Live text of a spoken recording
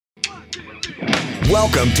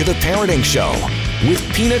Welcome to The Parenting Show with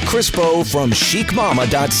Pina Crispo from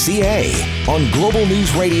chicmama.ca on Global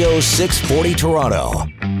News Radio 640 Toronto.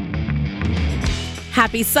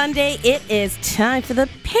 Happy Sunday. It is time for The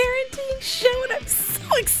Parenting Show, and I'm so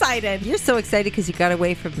excited. You're so excited because you got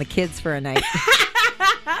away from the kids for a night.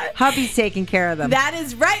 Hubby's taking care of them. That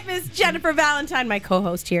is right, Miss Jennifer Valentine, my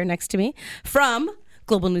co-host here next to me from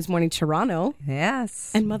Global News Morning Toronto.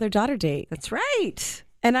 Yes. And Mother-Daughter Date. That's right.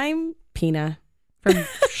 And I'm Pina. From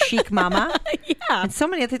Chic Mama. Yeah. And so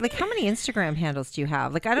many other, like, how many Instagram handles do you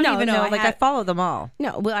have? Like, I don't even know. I follow them all.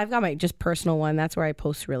 No, well, I've got my just personal one. That's where I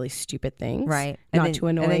post really stupid things. Right. Not to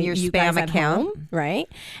annoy and then your you spam guys at account. home, right?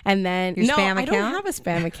 And then, Your spam I account? don't have a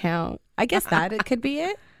spam account. I guess that it could be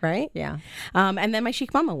it, right? Yeah. And then my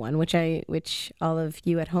Chic Mama one, which all of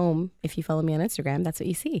you at home, if you follow me on Instagram, that's what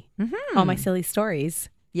you see. Mm-hmm. All my silly stories.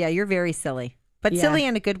 Yeah, you're very silly. But silly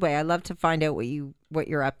in a good way. I love to find out what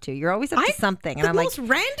you're up to. You're always up to something. And the I'm most like,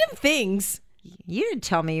 random things. You didn't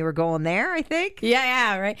tell me you were going there, I think.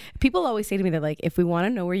 Yeah, right. People always say to me, they're like, if we want to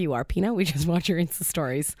know where you are, Pina, we just watch your Insta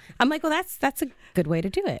stories. I'm like, well, that's a good way to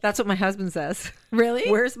do it. That's what my husband says. Really?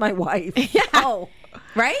 Where's my wife? Yeah. Oh.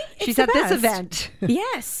 Right? She's at this event.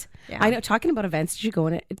 Yes. Yeah. I know. Talking about events, did you go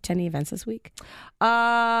to any events this week?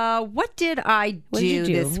 What did I do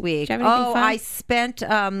this week? Did you have anything fun? I spent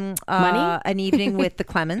money? An evening with the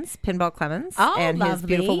Clemens, Pinball Clemens, and his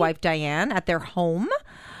beautiful wife Diane at their home.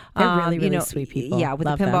 They're really sweet people. Yeah, with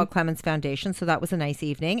Love the Pinball them. Clemens Foundation. So that was a nice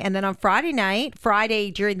evening. And then on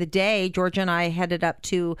Friday during the day, Georgia and I headed up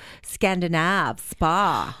to Scandinav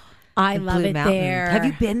Spa. I love it there. Have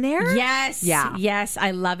you been there? Yes. Yeah. Yes,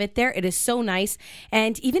 I love it there. It is so nice.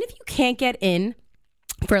 And even if you can't get in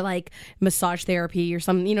for like massage therapy or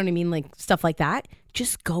something, you know what I mean? Like stuff like that.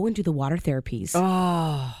 Just go and do the water therapies.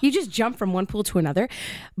 Oh. You just jump from one pool to another.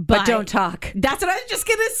 But don't talk. That's what I was just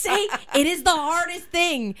going to say. It is the hardest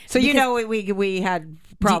thing. So you know we had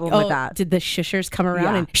problem with that. Did the shushers come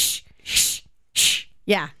around and shh, shh, shh?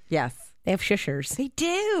 Yeah. Yes. They have shushers. They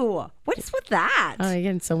do. What is with that? Oh, you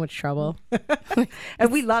get in so much trouble.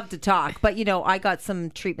 And we love to talk, but I got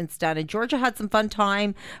some treatments done, and Georgia had some fun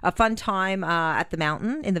time at the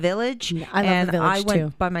mountain in the village. I love the village I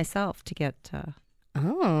went by myself to get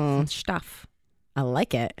some stuff. I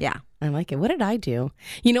like it. Yeah, I like it. What did I do?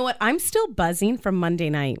 You know what? I'm still buzzing from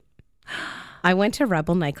Monday night. I went to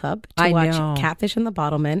Rebel Nightclub to watch Catfish and the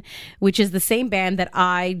Bottlemen, which is the same band that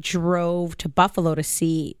I drove to Buffalo to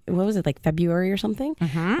see. What was it, like February or something?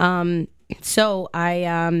 Mm-hmm. So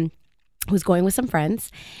I was going with some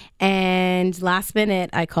friends, and last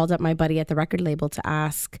minute I called up my buddy at the record label to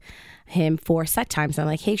ask him for set times. I'm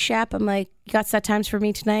like, hey, Shep, I'm like, you got set times for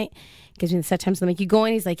me tonight? He gives me the set times. I'm like, you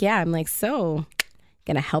going? He's like, yeah. I'm like, so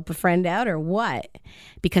gonna help a friend out or what?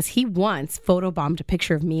 Because he once photobombed a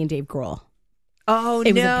picture of me and Dave Grohl. Oh,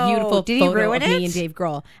 it was a beautiful Did he photo ruin of it? me and Dave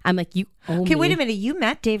Grohl. I'm like, you owe me. Okay, wait a minute. You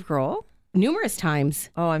met Dave Grohl? Numerous times.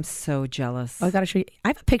 Oh, I'm so jealous. Oh, I gotta show you. I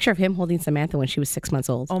have a picture of him holding Samantha when she was 6 months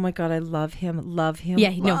old. Oh my God, I love him. Love him. Yeah,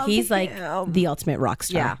 no, he's like the ultimate rock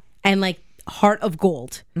star. Yeah. And like heart of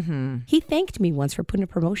gold. Mm-hmm. He thanked me once for putting a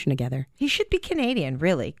promotion together. He should be Canadian,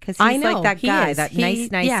 really, because he's like that guy, that nice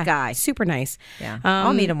guy. Super nice. Yeah,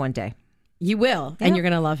 I'll meet him one day. You will, and you're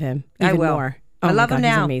gonna love him even more. Oh, I love him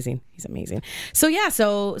now. He's amazing. So yeah,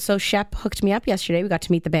 so Shep hooked me up yesterday. We got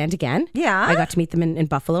to meet the band again. Yeah. I got to meet them in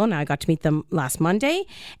Buffalo, and I got to meet them last Monday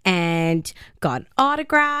and got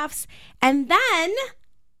autographs. And then,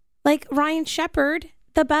 like Ryan Shepherd,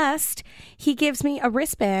 the best, he gives me a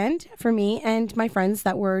wristband for me and my friends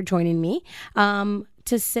that were joining me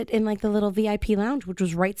to sit in like the little VIP lounge, which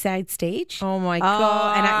was right side stage. Oh my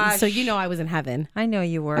God. And so I was in heaven. I know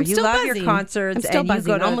you were. I'm You still love buzzing. your concerts. I'm still and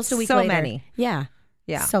buzzing. You go to almost a week so later. many. Yeah.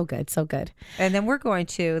 Yeah. So good. So good. And then we're going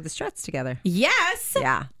to the Struts together. Yes.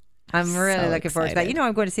 Yeah. I'm really looking forward to that. excited.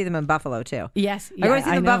 I'm going to see them in Buffalo too. Yes. I'm going to see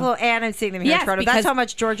them in Buffalo and I'm seeing them here in Toronto. That's how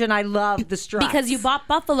much Georgia and I love the Struts. Because you bought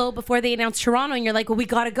Buffalo before they announced Toronto and you're like, well, we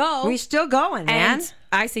got to go. We're still going, man. And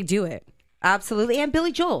I say do it. Absolutely. And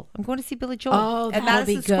Billy Joel. I'm going to see Billy Joel that'll at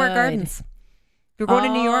Madison be Square good. Gardens. We're going to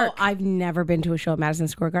New York. I've never been to a show at Madison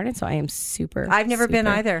Square Garden, so I am I've never been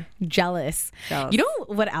either. Jealous. You know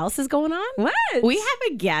what else is going on? What? We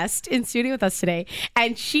have a guest in studio with us today,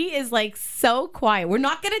 and she is like so quiet. We're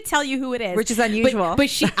not going to tell you who it is. Which is unusual.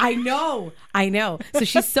 But she, I know. So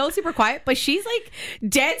she's so super quiet, but she's like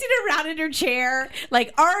dancing around in her chair,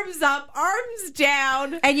 like arms up, arms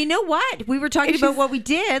down. And you know what? We were talking about what we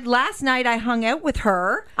did. Last night I hung out with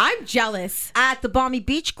her. I'm jealous. At the Balmy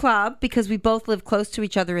Beach Club because we both live close to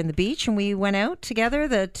each other in the beach, and we went out together,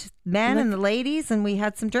 the men and the ladies, and we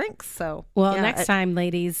had some drinks. So next time,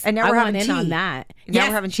 ladies, and now I we're want having in tea. on that. Now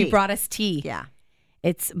we're having tea. She brought us tea. Yeah.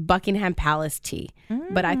 It's Buckingham Palace tea.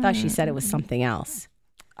 But I thought she said it was something else.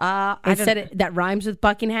 It said it that rhymes with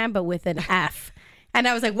Buckingham, but with an F. And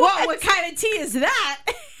I was like, whoa, what kind of tea is that?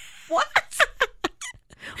 What?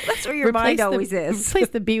 That's where your mind always is. Replace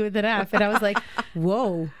the B with an F. And I was like,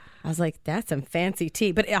 whoa. I was like, that's some fancy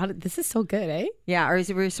tea. But this is so good, eh? Yeah. Are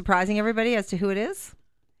we surprising everybody as to who it is?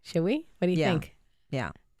 Should we? What do you think?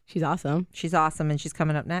 Yeah. She's awesome. She's awesome, and she's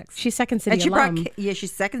coming up next. She's Second City and she alum.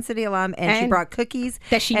 she's Second City alum, and she brought cookies.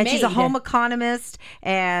 That she and made. she's a home economist,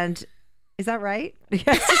 and is that right?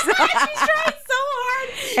 Yes. She's trying so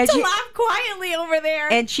hard to laugh quietly over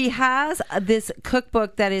there. And she has this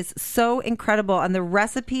cookbook that is so incredible, and the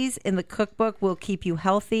recipes in the cookbook will keep you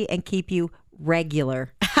healthy and keep you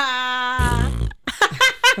regular.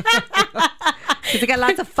 Because they got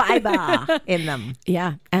lots of fiber in them.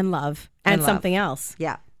 Yeah, and love. And something else.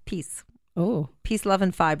 Yeah, peace. Oh. Peace, love,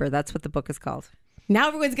 and fiber. That's what the book is called. Now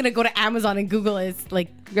everyone's going to go to Amazon and Google it.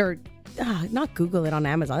 Not Google it on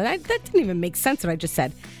Amazon. That didn't even make sense what I just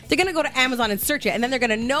said. They're going to go to Amazon and search it, and then they're going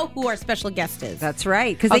to know who our special guest is. That's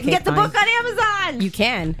right, because they can get the book on Amazon. You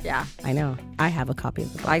can. Yeah. I know. I have a copy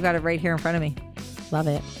of the book. I got it right here in front of me. Love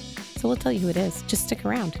it. So we'll tell you who it is. Just stick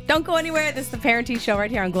around. Don't go anywhere. This is the Parenting Show right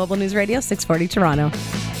here on Global News Radio 640 Toronto.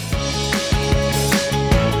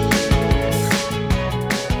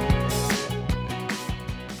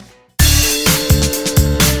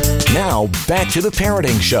 Now, back to the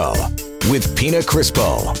Parenting Show with Pina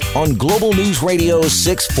Crispo on Global News Radio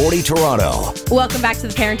 640 Toronto. Welcome back to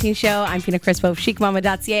the Parenting Show. I'm Pina Crispo of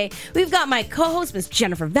chicmama.ca. We've got my co-host, Miss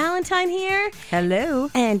Jennifer Valentine here. Hello.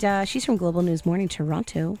 And she's from Global News Morning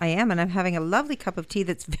Toronto. I am, and I'm having a lovely cup of tea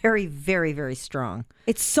that's very, very, very strong.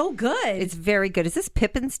 It's so good. It's very good. Is this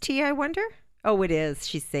Pippin's tea, I wonder? Oh, it is.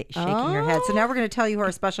 She's shaking her head. So now we're going to tell you who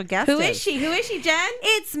our special guest is. Who is she? Who is she, Jen?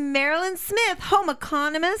 It's Marilyn Smith, home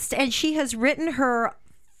economist, and she has written her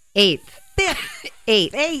eighth cookbook.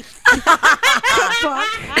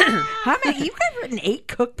 How many? You have written 8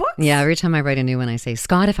 cookbooks? Yeah, every time I write a new one, I say,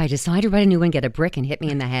 Scott, if I decide to write a new one, get a brick and hit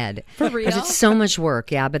me in the head. For real? Because it's so much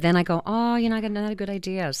work, yeah. But then I go, oh, I got another good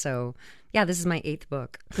idea. So, yeah, this is my 8th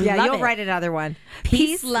book. Yeah, you'll write another one.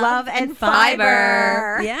 Peace, love, and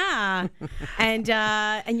fiber. Yeah. And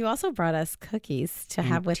you also brought us cookies to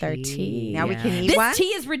have with our tea. Now we can eat one. This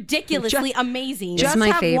tea is ridiculously amazing. Just my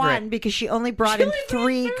have favorite. one because she only brought in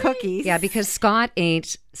 3 cookies. Yeah, because Scott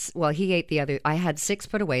ate, he ate the other. I had 6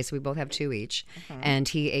 put away, so we both have 2 each. And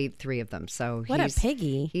he ate 3 of them. So what a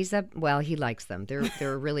piggy. He likes them.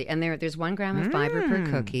 They're really, and there's 1 gram of fiber per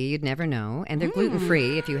cookie. You'd never know. And they're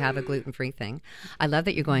gluten-free if you have a gluten-free thing. I love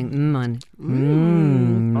that you're going on.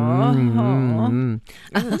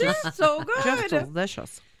 They're so good. Just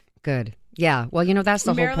delicious. Good. Yeah. Well, that's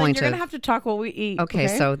the Marilyn, whole point you're going to have to talk while we eat. Okay,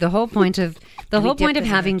 so the whole point of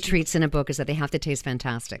having treats in a book is that they have to taste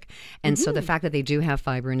fantastic. And so the fact that they do have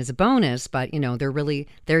fiber in is a bonus, but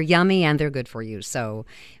they're yummy and they're good for you. So,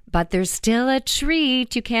 but there's still a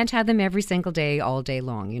treat. You can't have them every single day all day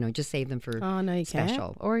long. Just save them for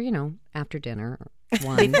special or after dinner.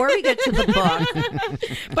 Before we get to the book.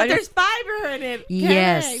 But there's fiber in it.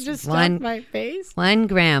 Yes. Just stuff my face. 1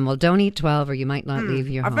 gram. Well, don't eat 12 or you might not leave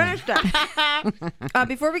your home. I finished it.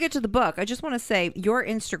 Before we get to the book, I just want to say your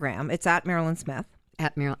Instagram, it's at Marilyn Smith.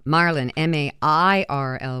 At Marlyn,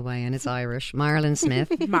 Mairlyn, it's Irish. Marlyn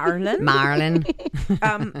Smith. Marlyn.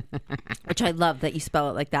 Which I love that you spell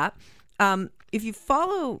it like that. If you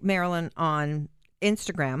follow Marilyn on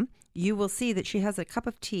Instagram, you will see that she has a cup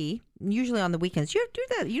of tea, usually on the weekends. You do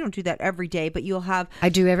that. You don't do that every day, but you'll have... I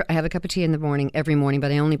have a cup of tea in the morning, every morning, but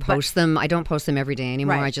I only post them. I don't post them every day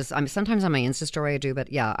anymore. Right. Sometimes on my Insta story I do, but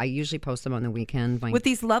yeah, I usually post them on the weekend. With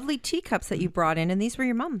these lovely teacups that you brought in, and these were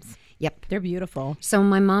your mom's. Yep. They're beautiful. So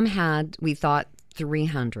my mom we thought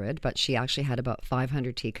 300, but she actually had about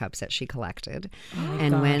 500 teacups that she collected.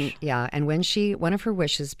 One of her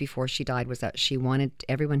wishes before she died was that she wanted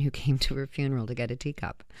everyone who came to her funeral to get a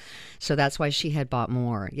teacup. So that's why she had bought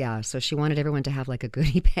more. Yeah, so she wanted everyone to have like a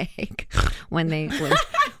goodie bag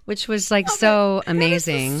which was so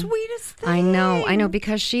amazing. That is the sweetest thing. I know,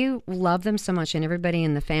 because she loved them so much, and everybody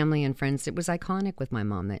in the family and friends, it was iconic with my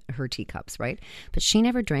mom, that her teacups, right? But she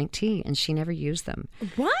never drank tea and she never used them.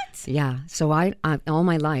 What? Yeah. So I all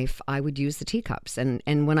my life I would use the teacups, and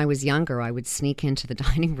when I was younger I would sneak into the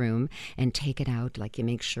dining room and take it out, like you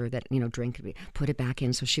make sure that put it back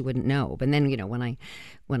in so she wouldn't know. But then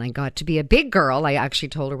when I got to be a big girl, I actually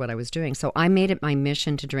told her what I was doing. So I made it my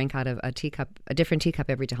mission to drink out of a different teacup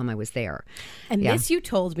every time time I was there. And this you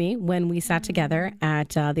told me when we sat together at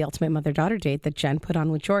the Ultimate Mother-Daughter Date that Jen put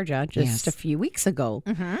on with Georgia just a few weeks ago.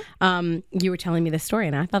 You were telling me this story,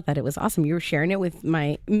 and I thought that it was awesome. You were sharing it with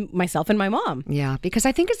myself and my mom. Yeah, because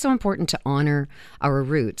I think it's so important to honor our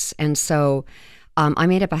roots. And so I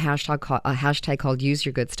made up a hashtag called Use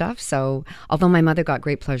Your Good Stuff. So although my mother got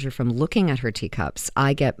great pleasure from looking at her teacups,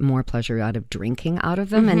 I get more pleasure out of drinking out of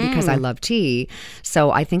them. And because I love tea,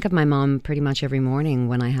 so I think of my mom pretty much every morning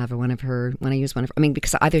when I have when I use one of her. I mean,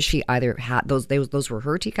 because she either had those were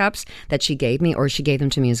her teacups that she gave me, or she gave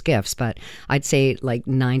them to me as gifts. But I'd say like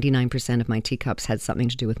 99% of my teacups had something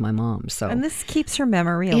to do with my mom. So, and this keeps her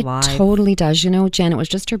memory alive. It totally does. You know, Jen, it was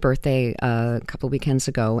just her birthday a couple of weekends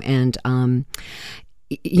ago, and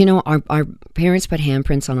you know, our parents put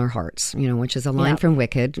handprints on our hearts, you know, which is a line from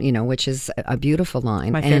Wicked, you know, which is a beautiful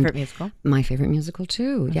line. My favorite musical. My favorite musical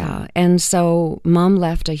too, yeah. And so Mom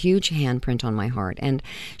left a huge handprint on my heart, and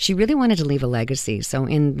she really wanted to leave a legacy. So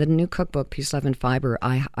in the new cookbook, Peace, Love, and Fibre,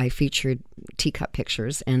 I featured teacup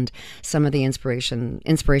pictures and some of the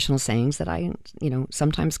inspirational sayings that I, you know,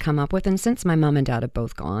 sometimes come up with. And since my mom and dad have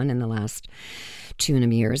both gone in the last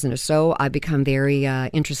 2.5 years and so, I've become very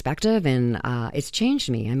introspective, and it's changed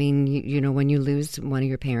me. I mean, you know, when you lose one of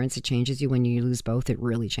your parents, it changes you. When you lose both, it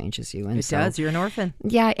really changes you. And it does. You're an orphan.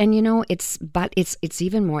 Yeah, and you know, it's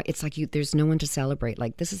even more. It's like there's no one to celebrate.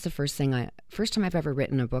 Like, this is the first time I've ever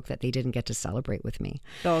written a book that they didn't get to celebrate with me.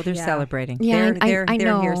 Oh, they're celebrating. Yeah, they're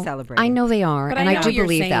know, here celebrating. I know they are, but and I do you're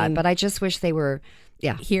believe that. saying, But I just wish they were.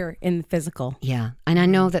 Yeah, here in physical. Yeah, and I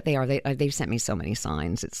know that they are. They've sent me so many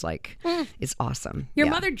signs. It's like it's awesome. Your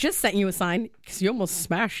mother just sent you a sign because you almost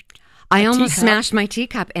smashed. I almost smashed my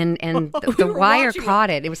teacup, and the wire caught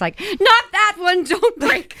it. It was like, not that one. Don't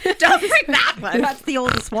break that one. That's the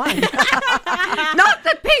oldest one. Not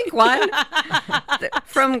the pink one.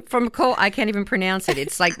 From Cole, I can't even pronounce it.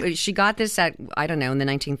 It's like she got this at, I don't know, in the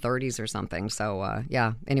 1930s or something. So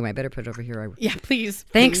yeah. Anyway, I better put it over here. Yeah, please.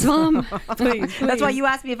 Thanks, Mom. Please. That's why you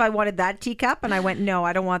asked me if I wanted that teacup, and I went, no,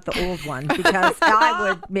 I don't want the old one, because I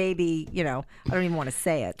would maybe, you know, I don't even want to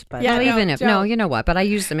say it, but yeah, you know what? But I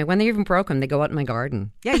use them, and when they're even broken, they go out in my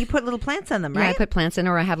garden. Yeah, you put little plants in them, right? Yeah, I put plants in,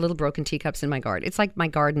 or I have little broken teacups in my garden. It's like my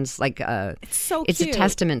garden's like it's so it's cute. A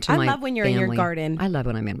testament to my family. I love when you're in your garden. I love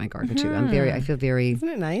when I'm in my garden too. I feel very. Isn't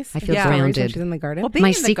it nice? I feel grounded. She's in the garden. Well, being my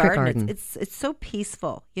in the secret garden. It's so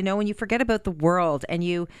peaceful. You know, when you forget about the world and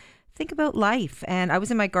you think about life. And I was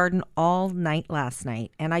in my garden all night last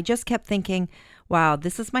night, and I just kept thinking, wow,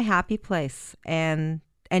 this is my happy place.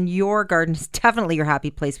 And your garden is definitely your happy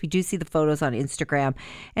place. We do see the photos on Instagram,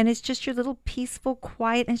 and it's just your little peaceful,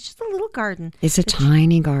 quiet, and it's just a little garden. It's a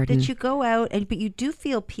tiny garden. That you go out, but you do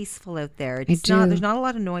feel peaceful out there. I do. There's not a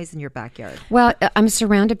lot of noise in your backyard. Well, I'm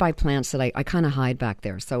surrounded by plants that I kind of hide back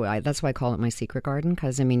there. So that's why I call it my secret garden,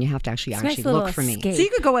 because, I mean, you have to actually look for me. So you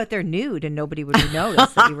could go out there nude and nobody would notice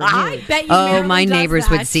that you were nude. I bet you my neighbors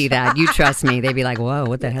would see that. You trust me. They'd be like, whoa,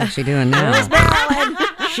 what the hell is she doing now? There's Marilyn.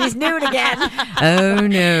 She's nude again. Oh,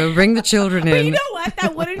 no. Bring the children in. But you know what?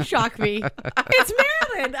 That wouldn't shock me. It's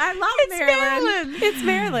Marilyn. I love Marilyn. It's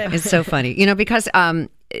Marilyn. It's so funny. You know, because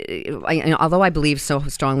although I believe so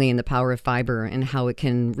strongly in the power of fiber and how it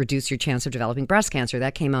can reduce your chance of developing breast cancer,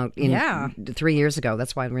 that came out 3 years ago.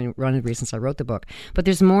 That's why one of the reasons I wrote the book. But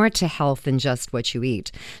there's more to health than just what you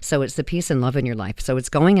eat. So it's the peace and love in your life. So it's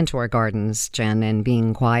going into our gardens, Jen, and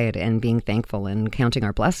being quiet and being thankful and counting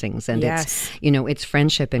our blessings. And it's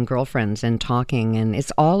friendship and girlfriends and talking, and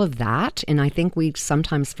it's all of that. And I think we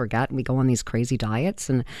sometimes forget. We go on these crazy diets,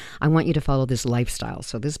 and I want you to follow this lifestyle.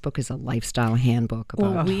 So this book is a lifestyle handbook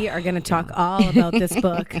about. We are going to talk all about this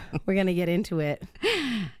book. We're going to get into it,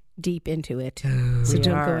 deep into it. So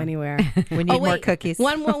don't go anywhere. We need more cookies.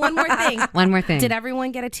 One more thing. One more thing. Did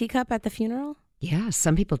everyone get a teacup at the funeral? Yeah,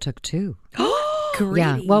 some people took 2. Greedy.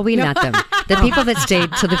 Yeah, well, we met them. The people that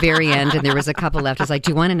stayed to the very end, and there was a couple left. I was like,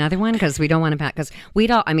 do you want another one? Because we don't want to pack. Because we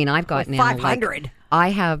don't. I mean, I've got now 500.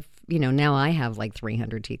 I have. You know, now I have like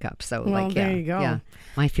 300 teacups. So, there you go. Yeah,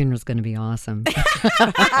 my funeral's going to be awesome.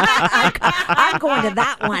 I'm going to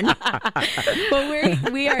that one.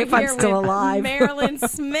 But we are if here I'm still with alive. Marilyn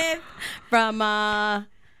Smith from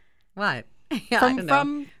what? Yeah,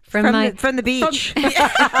 from the beach. I'm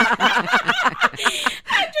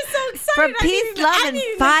just so excited. From Peace, Love, and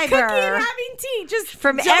Fibre. Cooking and having tea, just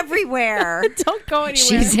from everywhere. Don't go anywhere.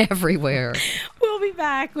 She's everywhere. We'll be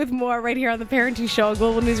back with more right here on The Parenting Show on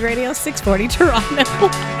Global News Radio 640 Toronto.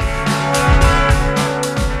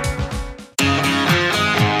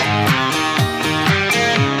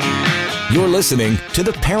 You're listening to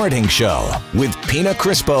The Parenting Show with Pina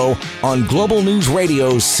Crispo on Global News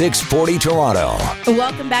Radio 640 Toronto.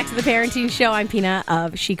 Welcome back to The Parenting Show. I'm Pina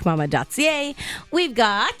of chicmama.ca. We've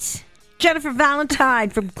got Jennifer Valentine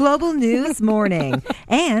from Global News Morning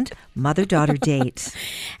and Mother-Daughter Date.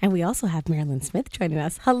 And we also have Marilyn Smith joining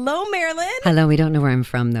us. Hello, Marilyn. Hello. We don't know where I'm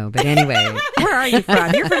from, though. But anyway. Where are you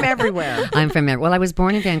from? You're from everywhere. I'm from Well, I was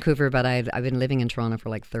born in Vancouver, but I've been living in Toronto for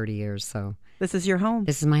like 30 years, so... This is your home.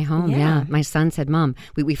 This is my home, yeah. My son said, Mom,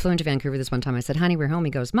 we flew into Vancouver this one time. I said, honey, we're home.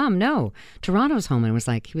 He goes, Mom, no, Toronto's home. And it was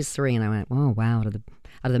like, he was 3. And I went, oh, wow, out of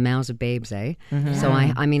the mouths of babes, eh? Mm-hmm. So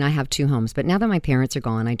I mean, I have 2 homes. But now that my parents are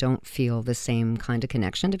gone, I don't feel the same kind of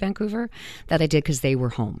connection to Vancouver that I did because they were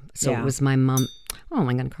home. So it was my mom. Oh,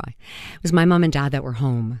 I'm going to cry. It was my mom and dad that were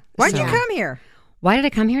home. Why'd you come here? Why did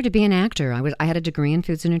I come here? To be an actor. I had a degree in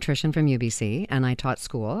foods and nutrition from UBC, and I taught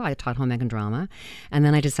school. I taught home ec and drama. And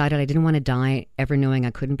then I decided I didn't want to die ever knowing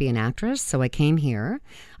I couldn't be an actress, so I came here.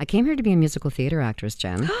 I came here to be a musical theater actress,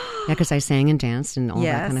 Jen. because I sang and danced and all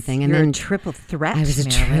that kind of thing. And you're then a triple threat. I was a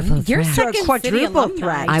triple threat. You're a quadruple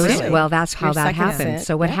threat. I was, really. well, that's how You're that second happened. set.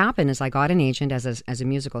 So what happened is I got an agent as a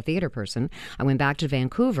musical theater person. I went back to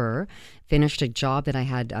Vancouver, finished a job that I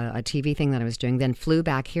had, a TV thing that I was doing, then flew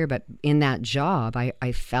back here. But in that job, I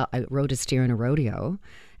rode a steer in a rodeo,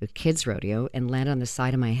 a kids rodeo, and landed on the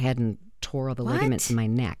side of my head and tore all the ligaments in my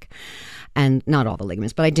neck. And not all the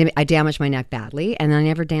ligaments, but I damaged my neck badly, and I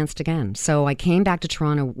never danced again. So I came back to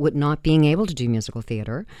Toronto not being able to do musical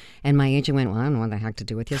theater, and my agent went, well, I don't know what the heck to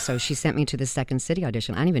do with you. So she sent me to the Second City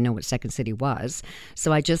audition. I didn't even know what Second City was.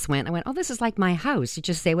 So I just went, oh, this is like my house. You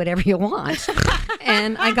just say whatever you want.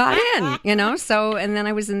 And I got in, so, and then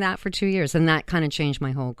I was in that for 2 years, and that kind of changed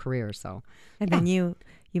my whole career, so. And then you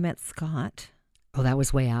met Scott. Oh, that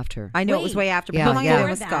was way after. I know it was way after. But Yeah, how long yeah. ago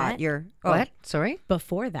was Scott? What? Sorry?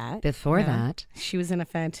 Before that. Before that. She was in a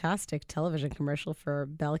fantastic television commercial for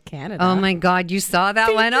Bell Canada. Oh my God, you saw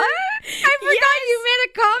that one? I forgot you made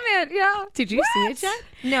a comment. Yeah. Did you see it, Jen?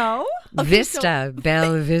 No. Vista,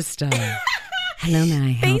 Bella Vista. Hello, may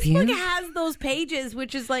I help Facebook you? has those pages,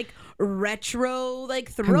 which is like retro,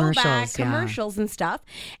 like throwback commercials and stuff.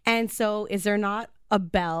 And so is there not a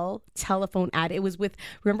Bell telephone ad? It was with,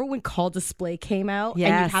 remember when Call Display came out? Yes.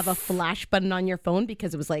 And you'd have a flash button on your phone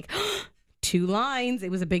because it was like 2 lines. It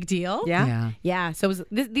was a big deal. Yeah. So it was,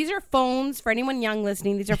 these are phones, for anyone young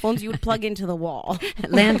listening, these are phones you would plug into the wall.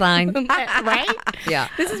 Landline. Right? Yeah.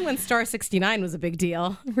 This is when Star 69 was a big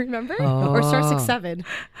deal. Remember? Oh. Or Star 67.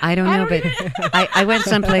 I don't know, but I went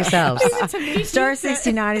someplace else. Star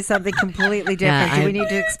 69 is something completely different. Yeah, Do we need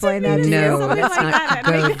to explain that to you? No, Something let's like not that.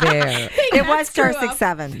 go there. It was Star screw up.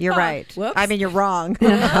 67. You're right. Whoops. I mean, you're wrong.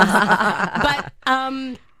 But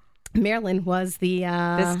Marilyn was the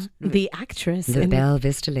actress. The in Bella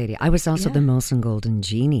Vista lady. I was also the Molson Golden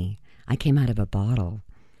Genie. I came out of a bottle.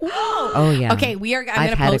 Whoa. Oh, yeah. Okay, I'm going to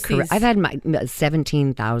had post these. I've had my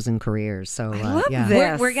 17,000 careers. So I love yeah.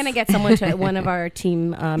 this. We're going to get one of our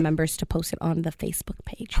team members to post it on the Facebook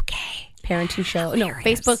page. Okay. Parenting Show. No,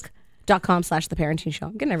 Facebook.com/The Parenting Show.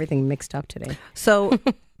 I'm getting everything mixed up today. So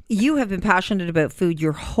you have been passionate about food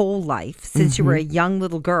your whole life since you were a young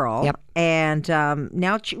little girl. Yep. And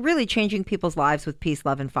now really changing people's lives with Peace,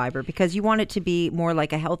 Love, and Fibre because you want it to be more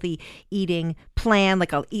like a healthy eating plan,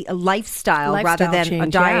 like a lifestyle rather than change,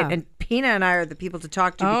 a diet. yeah. And Pina and I are the people to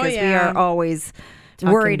talk to Oh, because we yeah. are always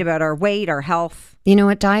worried about our weight, our health. You know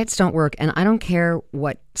what? Diets don't work. And I don't care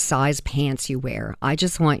what size pants you wear. I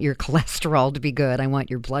just want your cholesterol to be good. I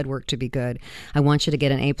want your blood work to be good. I want you to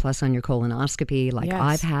get an A+ on your colonoscopy like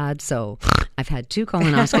I've had. So I've had 2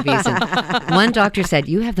 colonoscopies. And one doctor said,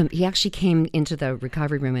 you have them. He actually came into the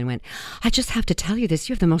recovery room and went, I just have to tell you this.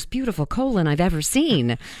 You have the most beautiful colon I've ever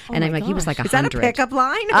seen. And I'm like, he was like 100. Is that a pickup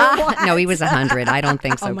line? Or what? No, he was 100. I don't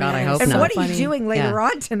think so. Oh my God, I goodness. hope And not. what are you doing later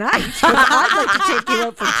on tonight? 'Cause I'd like to take you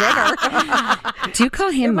out for dinner. Do you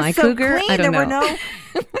call him my so cougar? clean. I don't There know. were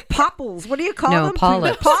no popples. What do you call No, them?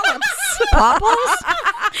 polyps. Polyps.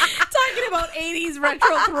 Talking about 80s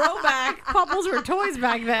retro throwback. Popples were toys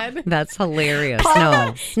back then. That's hilarious.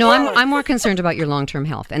 No, I'm more concerned about your long-term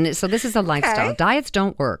health. And so this is a lifestyle. Okay. Diets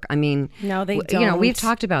don't work. I mean, No, they You know, don't. we've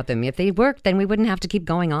talked about them. If they worked, then we wouldn't have to keep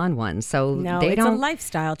going on one. So No, they it's don't. a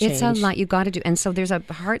lifestyle change. It's a lot you got to do. And so there's a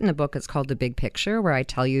part in the book. It's called The Big Picture, where I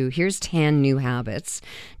tell you here's 10 new habits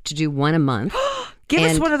to do 1 a month. Give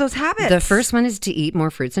us one of those habits. The first one is to eat more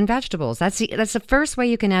fruits and vegetables. That's the first way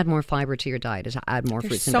you can add more fiber to your diet, is to add more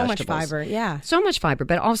fruits and vegetables. So much fiber, yeah. So much fiber,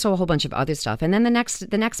 but also a whole bunch of other stuff. And then the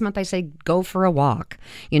next month I say go for a walk.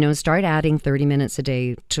 Start adding 30 minutes a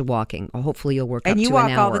day to walking. Hopefully you'll work up to an hour. And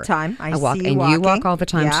you walk all the time. I walk, see you and walking. You walk all the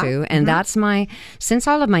time too. And that's since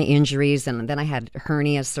all of my injuries, and then I had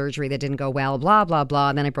hernia surgery that didn't go well, blah, blah, blah.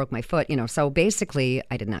 And then I broke my foot, So basically,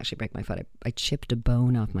 I didn't actually break my foot. I chipped a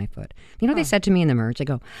bone off my foot. They said to me in the merge, I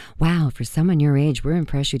go, wow, for someone your age, we're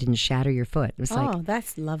impressed you didn't shatter your foot. It was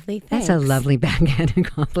that's lovely. Thanks. That's a lovely backhanded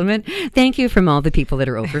compliment. Thank you from all the people that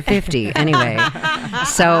are over 50. Anyway,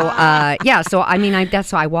 so that's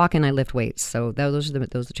why I walk and I lift weights. So those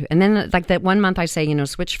are two. And then like that 1 month I say,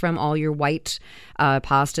 switch from all your white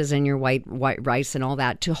pastas and your white rice and all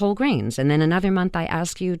that to whole grains. And then another month I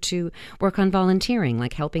ask you to work on volunteering,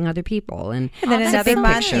 like helping other people. And then another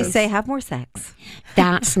month you say have more sex.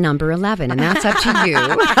 That's number 11, and that's up to you.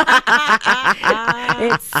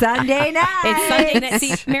 It's Sunday night. It's Sunday night.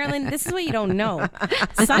 See, Marilyn, this is what you don't know.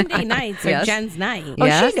 Sunday nights are Jen's night.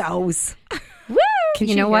 Oh, she knows. Woo!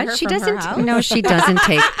 You know what? She doesn't. No, she doesn't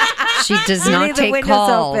take. She does not take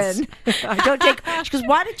calls. Open. I don't take. She goes,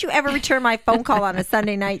 why did you ever return my phone call on a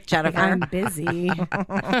Sunday night, Jennifer? I'm busy.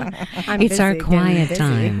 It's our quiet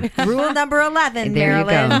time. Rule number 11, there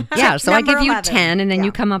Marilyn. You go. Yeah, so I give you 11. 10, and then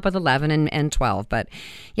you come up with 11 and 12. But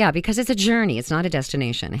yeah, because it's a journey. It's not a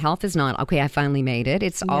destination. Health is not, okay, I finally made it.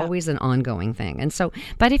 It's always an ongoing thing. And so,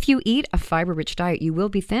 but if you eat a fiber-rich diet, you will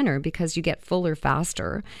be thinner because you get fuller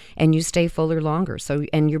faster and you stay fuller longer. So,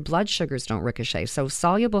 and your blood sugars don't ricochet. So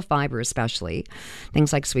soluble fiber, especially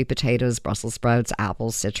things like sweet potatoes, Brussels sprouts,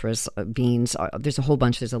 apples, citrus, beans, there's a whole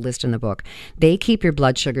bunch, there's a list in the book. They keep your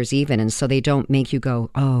blood sugars even, and so they don't make you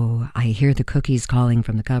go, oh, I hear the cookies calling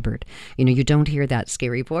from the cupboard. You don't hear that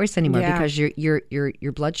scary voice anymore because your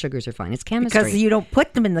blood sugars are fine. It's chemistry. Because you don't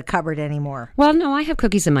put them in the cupboard anymore. Well, no, I have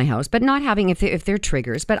cookies in my house, but not having if they're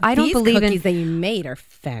triggers. But I don't believe in cookies that you made are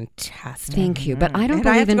fantastic. Thank you, but I don't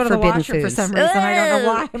believe in forbidden foods. For some reason, I don't know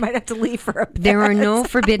why. I might have to leave for a bit. There are no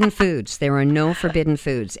forbidden foods. There are no forbidden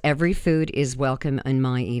foods. Every food is welcome in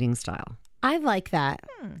my eating style. I like that.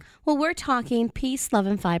 Well, we're talking peace, love,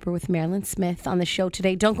 and fiber with Marilyn Smith on the show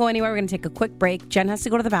today. Don't go anywhere. We're going to take a quick break. Jen has to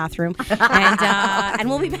go to the bathroom, and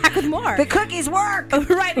we'll be back with more. The cookies work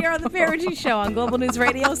right here on the Parenting Show on Global News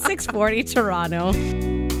Radio 640 Toronto.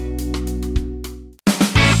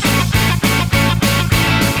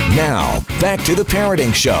 Now, back to the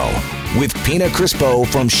Parenting Show with Pina Crispo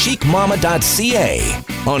from chicmama.ca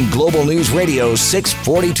on Global News Radio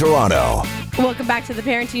 640 Toronto. Welcome back to the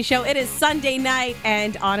Parenting Show. It is Sunday night,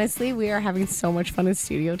 and honestly, we are having so much fun in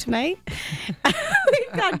studio tonight.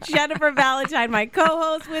 We've got Jennifer Valentine, my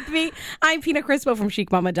co-host, with me. I'm Pina Crispo from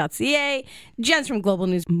chicmama.ca. Jen's from Global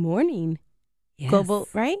News Morning. Yes. Global,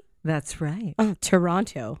 right? That's right.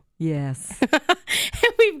 Toronto. Yes.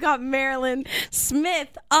 And we've got Marilyn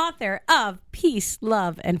Smith, author of Peace,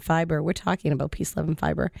 Love, and Fiber. We're talking about peace, love, and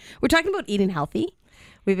fiber. We're talking about eating healthy.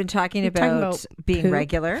 We've been talking about being poop.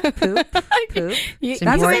 regular. Poop. It's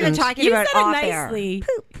That's what we've been important. talking You about said it off nicely. air.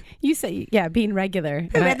 Poop. You say, being regular.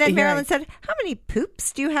 Poop. And then Marilyn said, how many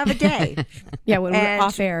poops do you have a day? Yeah, when we're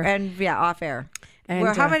off air. Off air. And,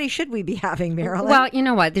 well, how many should we be having, Marilyn? Well, you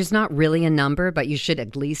know what? There's not really a number, but you should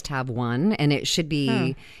at least have one, and it should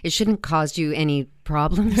be. It shouldn't cause you any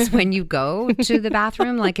problems when you go to the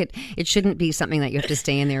bathroom. Like it shouldn't be something that you have to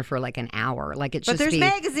stay in there for like an hour. Like it's but just there's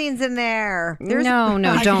magazines in there. No,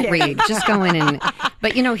 don't read. Just go in and.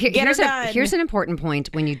 But here's here's an important point.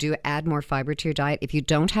 When you do add more fiber to your diet, if you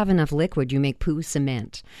don't have enough liquid, you make poo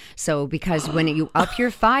cement. So because when you up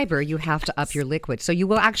your fiber, you have to up your liquid. So you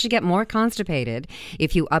will actually get more constipated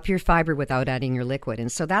if you up your fiber without adding your liquid.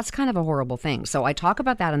 And so that's kind of a horrible thing. So I talk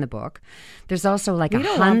about that in the book. There's also like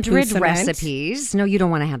 100 recipes. No, you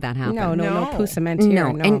don't want to have that happen. No poo cement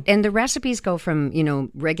here. No. And the recipes go from,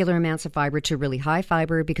 regular amounts of fiber to really high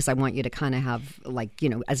fiber because I want you to kind of have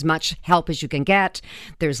as much help as you can get.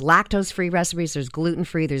 There's lactose-free recipes, there's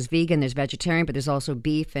gluten-free, there's vegan, there's vegetarian, but there's also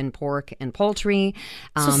beef and pork and poultry.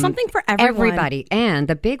 So something for everyone. Everybody. And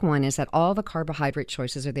the big one is that all the carbohydrate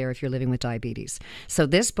choices are there if you're living with diabetes. So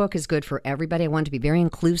this book is good for everybody. I wanted to be very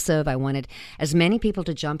inclusive. I wanted as many people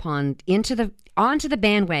to jump onto the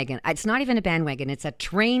bandwagon. It's not even a bandwagon. wagon. It's a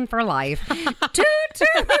train for life. Toot,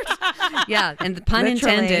 toot. Yeah, and the pun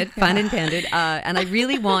intended. And I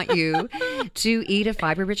really want you to eat a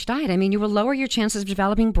fiber-rich diet. I mean, you will lower your chances of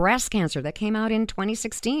developing breast cancer. That came out in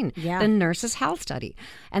 2016, the Nurses' Health Study.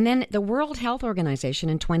 And then the World Health Organization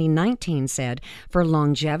in 2019 said, for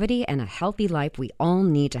longevity and a healthy life, we all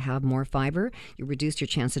need to have more fiber. You reduce your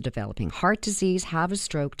chance of developing heart disease, have a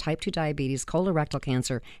stroke, type 2 diabetes, colorectal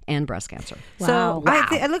cancer, and breast cancer. Wow. So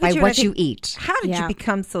I look at by what you eat. How did you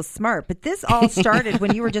become so smart? But this all started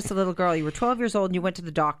when you were just a little girl. You were 12 years old and you went to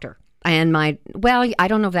the doctor. And I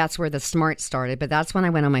don't know if that's where the smart started, but that's when I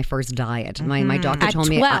went on my first diet. My doctor told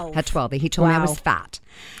me at 12. He told me I was fat.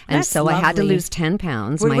 And that's so lovely. I had to lose 10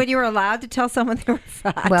 pounds. When you were allowed to tell someone they were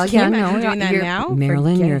fat. Well, Can you imagine doing that now?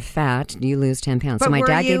 Marilyn, you're fat. You lose 10 pounds. But so my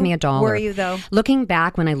dad gave me $1. Were you, though? Looking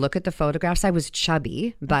back, when I look at the photographs, I was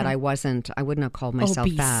chubby, but I wouldn't have called myself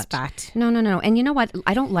fat. No. And you know what?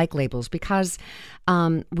 I don't like labels because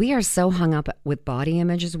we are so hung up with body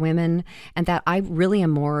image as women, and that I really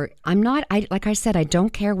am like I said, I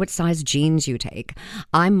don't care what size jeans you take.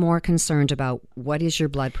 I'm more concerned about what is your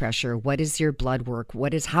blood pressure, what is your blood work,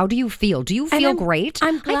 how do you feel? Do you feel great?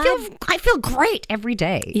 I'm glad. I feel great every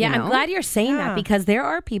day. Yeah, I'm glad you're saying that, because there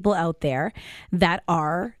are people out there that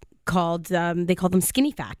are called, they call them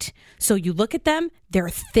skinny fat. So you look at them, they're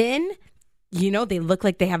thin, they look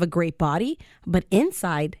like they have a great body, but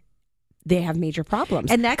inside they have major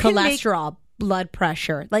problems. And that cholesterol, blood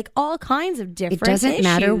pressure, like all kinds of different issues. It doesn't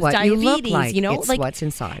matter what diabetes, you look like. It's like what's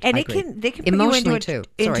inside. And they can put emotionally you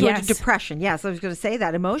into a depression. Yes, I was going to say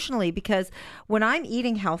that emotionally, because when I'm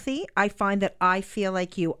eating healthy, I find that I feel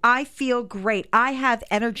like you. I feel great. I have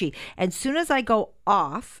energy. And soon as I go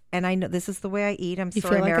off, and I know this is the way I eat. I'm sorry,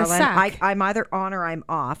 feel like Marilyn. a sack. I'm either on or I'm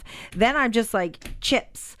off. Then I'm just like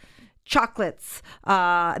chips, chocolates,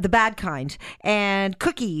 the bad kind, and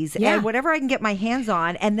cookies, and whatever I can get my hands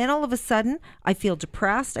on. And then all of a sudden, I feel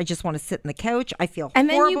depressed. I just want to sit on the couch. I feel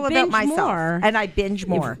horrible about myself. And I binge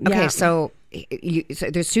more. Okay, so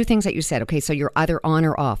there's two things that you said. Okay, so you're either on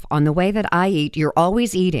or off. On the way that I eat, you're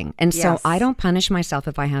always eating. And so I don't punish myself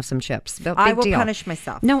if I have some chips. I will punish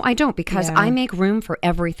myself. No, I don't, because I make room for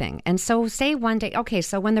everything. And so say one day, okay,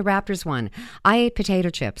 so when the Raptors won, I ate potato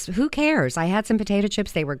chips. Who cares? I had some potato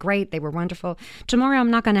chips. They were great. They were wonderful. Tomorrow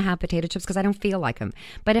I'm not going to have potato chips because I don't feel like them.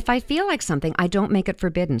 But if I feel like something, I don't make it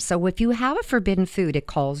forbidden. So if you have a forbidden food, it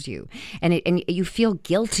calls you. And you feel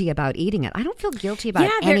guilty about eating it. I don't feel guilty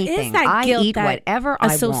about anything. There is that guilt, eat whatever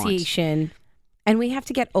association. I want. And we have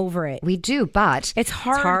to get over it. We do, but it's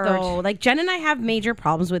hard though. Like Jen and I have major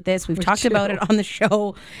problems with this. We've talked about it on the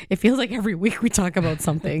show. It feels like every week we talk about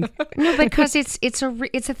something. No, because it's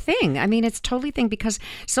a thing. I mean, it's totally a thing, because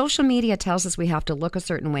social media tells us we have to look a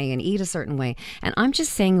certain way and eat a certain way. And I'm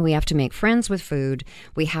just saying we have to make friends with food.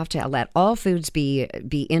 We have to let all foods be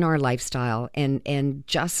in our lifestyle and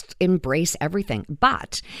just embrace everything.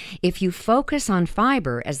 But if you focus on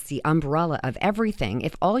fiber as the umbrella of everything,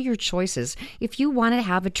 if all your choices, if you want to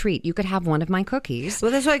have a treat, you could have one of my cookies. Well,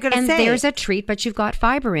 that's what I'm going to say. And there's a treat, but you've got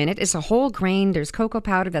fiber in it. It's a whole grain. There's cocoa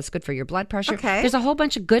powder that's good for your blood pressure. Okay. There's a whole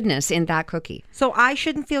bunch of goodness in that cookie. So I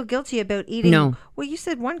shouldn't feel guilty about eating. No. Well, you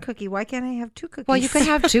said one cookie. Why can't I have two cookies? Well, you could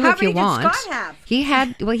have two if you want. How many did Scott have?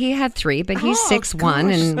 He had 3, but he's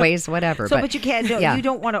 6'1" and weighs whatever. So, but you can't. You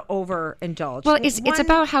don't want to overindulge. Well, it's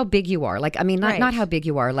about how big you are. Like, I mean, not how big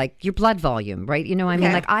you are. Like your blood volume, right? You know, I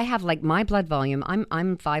mean, like I have like my blood volume. I'm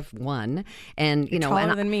 5'1", and You're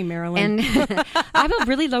taller than me, Marilyn. And I have a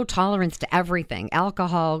really low tolerance to everything: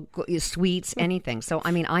 alcohol, sweets, anything. So,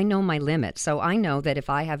 I mean, I know my limit. So I know that if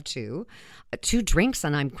I have two drinks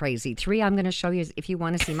and I'm crazy. 3, I'm going to show you if you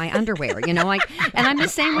want to see my underwear. You know, and I'm the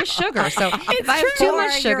same with sugar. So if I have too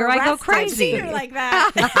much sugar, I go crazy. You're like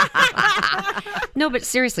that. No, but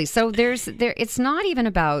seriously. So it's not even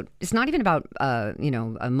about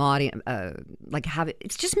a mod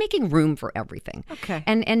it's just making room for everything. Okay.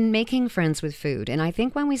 And making friends with food. And I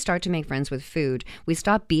think when we start to make friends with food, we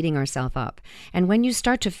stop beating ourselves up. And when you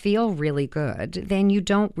start to feel really good, then you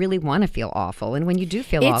don't really want to feel awful. And when you do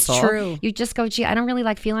feel awful, true. You just go, gee, I don't really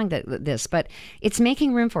like feeling this, but it's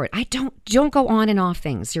making room for it. I don't go on and off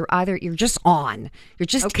things. You're just on. You're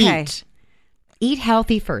just okay. Eat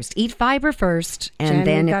healthy first. Eat fiber first, and Jen,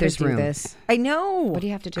 then if there's room. This. I know. What do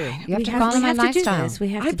you have to do? You have to follow my lifestyle.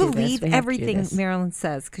 I believe everything Marilyn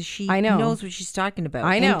says because she knows what she's talking about.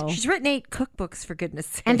 I know. And she's written 8 cookbooks, for goodness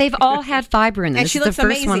sake. And they've all had fiber in them. And this she is looks the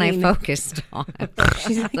first one I amazing. focused on.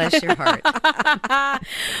 Bless your heart.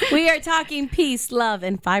 We are talking Peace, Love,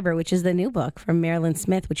 and Fiber, which is the new book from Marilyn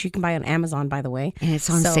Smith, which you can buy on Amazon, by the way. And it's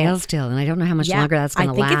on sale still, and I don't know how much longer that's going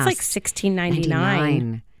to last. I think it's like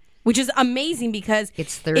 $16.99. which is amazing because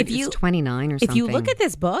it's 30. It's 29 or something. If you look at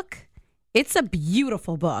this book, it's a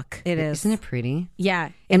beautiful book. It is. Isn't it pretty?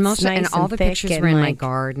 Yeah. And all the thick pictures and were in my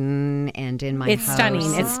garden and in my house. It's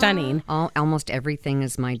stunning. It's stunning. Almost everything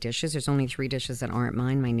is my dishes. There's only 3 dishes that aren't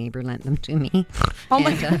mine. My neighbor lent them to me. Oh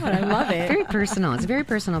my God, I love it. Very personal. It's a very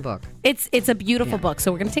personal book. It's a beautiful book.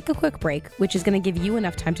 So we're going to take a quick break, which is going to give you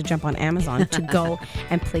enough time to jump on Amazon to go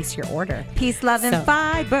and place your order. Peace, love, and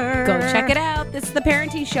fiber. Go check it out. This is The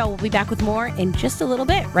Parenting Show. We'll be back with more in just a little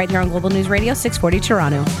bit right here on Global News Radio 640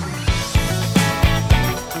 Toronto.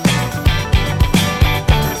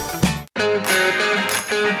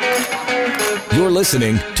 You're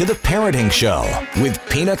listening to The Parenting Show with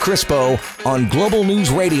Pina Crispo on Global News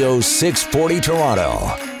Radio 640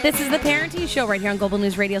 Toronto. This is The Parenting Show right here on Global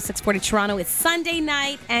News Radio 640 Toronto. It's Sunday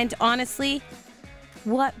night, and honestly,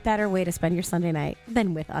 what better way to spend your Sunday night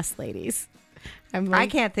than with us ladies? I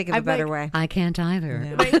can't think of a better way. I can't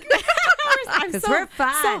either. Yeah. I'm we're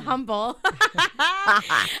fun. So humble.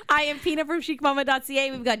 I am Pina from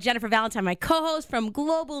chicmama.ca. We've got Jennifer Valentine, my co-host from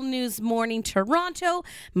Global News Morning Toronto,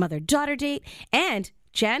 mother-daughter date, and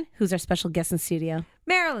Jen, who's our special guest in studio.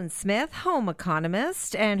 Marilyn Smith, home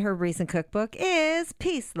economist, and her recent cookbook is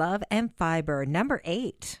Peace, Love, and Fibre, number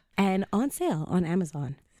 8. And on sale on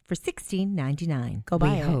Amazon. For $16.99. Go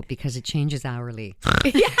buy it. We hope, because it changes hourly.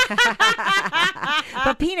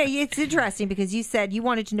 But Pina, it's interesting because you said you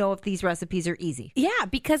wanted to know if these recipes are easy. Yeah,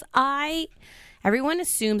 because everyone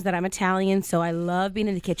assumes that I'm Italian, so I love being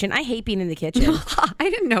in the kitchen. I hate being in the kitchen. I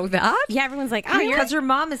didn't know that. Yeah, everyone's like, because her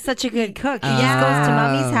mom is such a good cook. She just goes to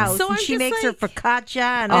mommy's house and she makes her focaccia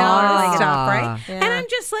and all this stuff, right? Yeah. And I'm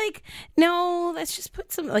just like, no, let's just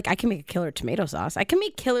put some, like, I can make a killer tomato sauce. I can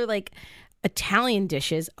make killer, like, Italian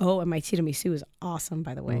dishes. Oh, and my tiramisu is awesome,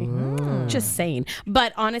 by the way. Just saying.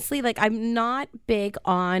 But honestly, like, I'm not big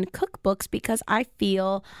on cookbooks because I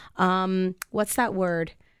feel, what's that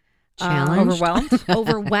word? Challenged?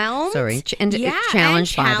 Overwhelmed. Sorry.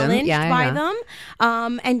 Challenged by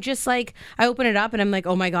them. And just like, I open it up and I'm like,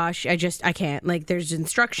 oh my gosh, I can't. Like, there's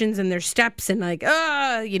instructions and there's steps and like,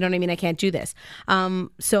 you know what I mean? I can't do this.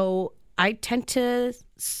 So I tend to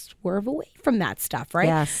swerve away from that stuff, right?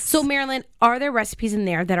 Yes. So, Marilyn, are there recipes in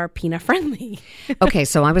there that are Pina friendly? Okay,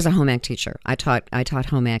 so I was a home ec teacher. I taught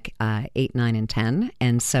home ec 8, 9, and 10,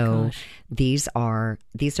 and so these are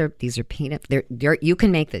Pina. You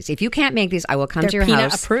can make this. If you can't make these, I will come to your Pina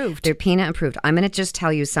house. Approved. They're Pina approved. I'm going to just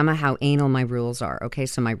tell you some of how anal my rules are. Okay,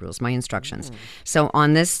 so my rules, my instructions. So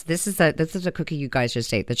on this is a cookie you guys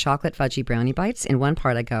just ate, the chocolate fudgy brownie bites. In one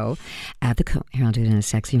part, I go, add the here, I'll do it in a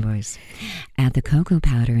sexy voice. Add the cocoa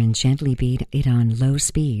powder and gently beat it on low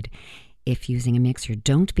speed. If using a mixer,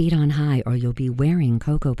 don't beat on high or you'll be wearing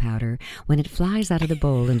cocoa powder when it flies out of the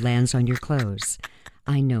bowl and lands on your clothes.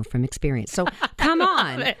 I know from experience. So come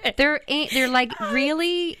on. They're like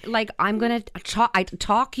really, like, I'm going to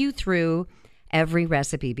talk you through every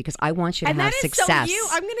recipe because I want you to have success. And that is so you.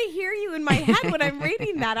 I'm going to hear you in my head when I'm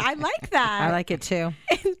reading that. I like that. I like it too.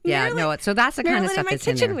 Yeah, no. So that's the kind of stuff that's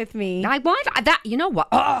in there. in my kitchen with me. I want that. You know what?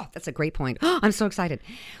 Oh, that's a great point. I'm so excited.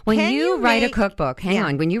 When you write a cookbook, hang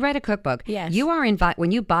on. When you write a cookbook, you are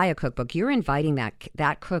when you buy a cookbook, you're inviting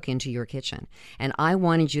that cook into your kitchen. And I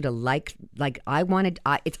wanted you to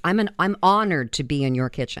I'm honored to be in your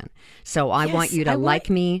kitchen. So I want you to like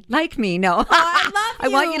me. No, I love you. I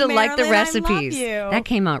want you to like the recipes. That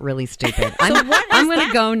came out really stupid. I'm going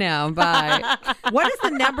to go now. Bye. What is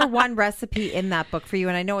the number one recipe in that book for you?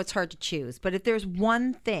 And I know it's hard to choose, but if there's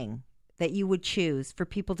one thing that you would choose for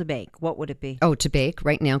people to bake, what would it be? Oh, to bake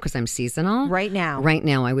right now because I'm seasonal? Right now,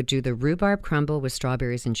 I would do the rhubarb crumble with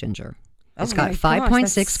strawberries and ginger. It's got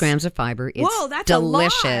 5.6 grams of fiber. It's that's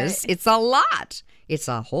delicious. A lot. It's a lot. It's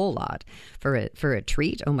a whole lot for a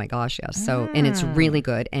treat. Oh my gosh, yes. So and it's really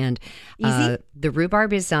good. And the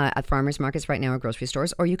rhubarb is at farmers markets right now or grocery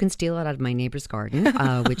stores, or you can steal it out of my neighbor's garden,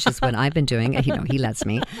 which is what I've been doing. He lets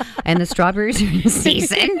me. And the strawberries are in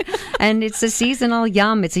season, and it's a seasonal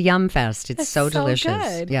yum. It's a yum fest. It's so delicious.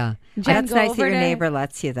 Good. Yeah, that's nice that your neighbor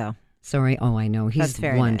lets you though. Sorry. Oh, I know. He's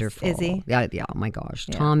wonderful. Nice. Is he? Yeah. Oh my gosh.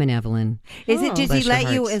 Yeah. Tom and Evelyn. Does he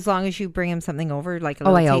let you as long as you bring him something over, like a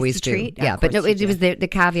little I always treat? Yeah, but no, it was the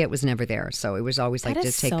caveat was never there. So it was always like,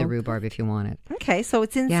 just take the rhubarb if you want it. Okay, so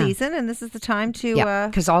it's in season, and this is the time to. Yeah,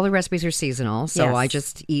 because all the recipes are seasonal. So I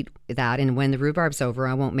just eat that. And when the rhubarb's over,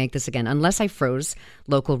 I won't make this again unless I froze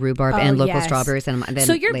local rhubarb and local strawberries. And then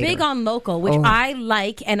so you're later. big on local, which I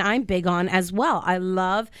like, and I'm big on as well. I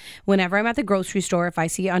love whenever I'm at the grocery store, if I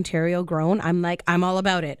see Ontario grown, I'm all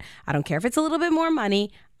about it. I don't care if it's a little bit more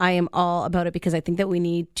money. I am all about it because I think that we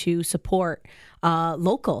need to support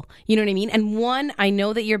local. You know what I mean? And one, I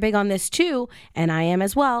know that you're big on this too, and I am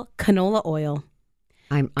as well, canola oil.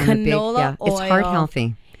 I'm canola oil. It's heart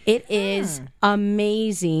healthy. It is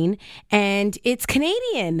amazing, and it's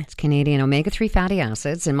Canadian. It's Canadian omega-3 fatty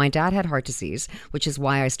acids, and my dad had heart disease, which is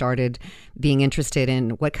why I started being interested in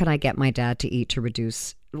what could I get my dad to eat to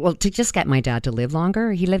reduce. Well, to just get my dad to live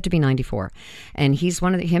longer. He lived to be 94. And he's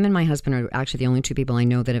him and my husband are actually the only two people I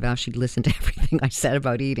know that have actually listened to everything I said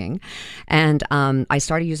about eating. And I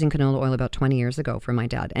started using canola oil about 20 years ago for my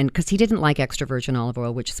dad. And because he didn't like extra virgin olive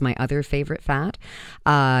oil, which is my other favorite fat,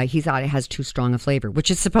 he thought it has too strong a flavor, which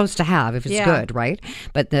it's supposed to have if it's good, right?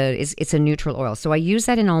 But it's a neutral oil. So I use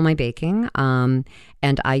that in all my baking. And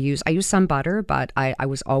I use some butter, but I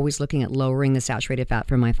was always looking at lowering the saturated fat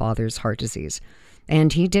for my father's heart disease.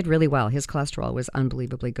 And he did really well. His cholesterol was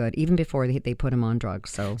unbelievably good, even before they put him on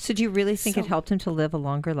drugs. So do you really think it helped him to live a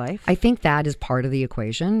longer life? I think that is part of the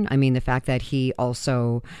equation. I mean, the fact that he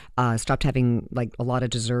also stopped having like a lot of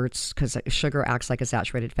desserts, because sugar acts like a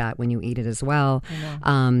saturated fat when you eat it as well.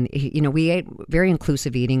 We ate very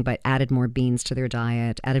inclusive eating, but added more beans to their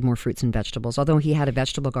diet, added more fruits and vegetables. Although he had a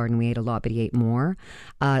vegetable garden, we ate a lot, but he ate more.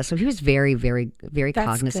 So he was very, very, very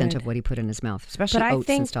cognizant of what he put in his mouth, especially oats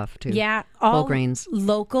and stuff too. Yeah, whole grains.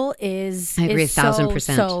 Local is I agree,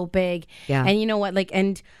 1,000%. So big. Yeah. And you know what?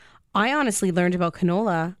 And I honestly learned about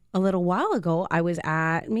canola a little while ago. I was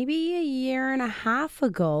at maybe a year and a half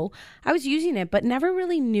ago. I was using it, but never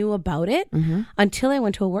really knew about it until I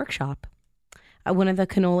went to a workshop, one of the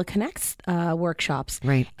Canola Connects workshops.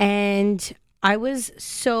 Right. And I was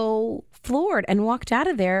so floored and walked out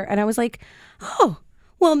of there, and I was like, oh,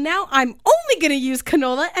 well, now I'm only going to use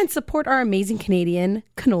canola and support our amazing Canadian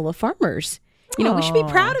canola farmers. You know, we should be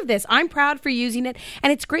proud of this. I'm proud for using it.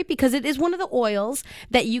 And it's great because it is one of the oils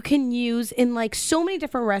that you can use in like so many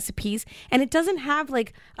different recipes. And it doesn't have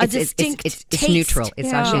like a distinct taste. It's neutral.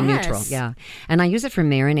 It's actually neutral. Yeah. And I use it for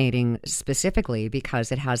marinating specifically because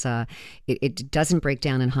it has it doesn't break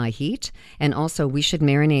down in high heat. And also we should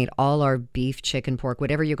marinate all our beef, chicken, pork,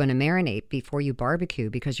 whatever you're going to marinate before you barbecue,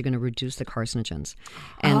 because you're going to reduce the carcinogens.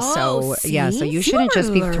 And so you shouldn't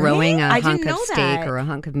just be throwing a hunk of steak or a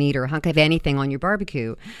hunk of meat or a hunk of anything on your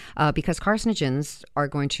barbecue, because carcinogens are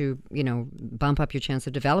going to, bump up your chance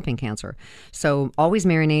of developing cancer. So always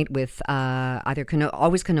marinate with either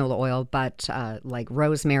always canola oil, but like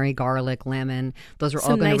rosemary, garlic, lemon. Those are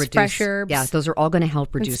all going to reduce. Fresh herbs. Yeah, those are all going to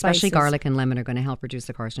help reduce. Especially garlic and lemon are going to help reduce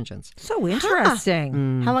the carcinogens. So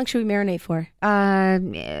interesting. How long should we marinate for?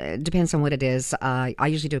 It depends on what it is. I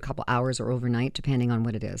usually do a couple hours or overnight, depending on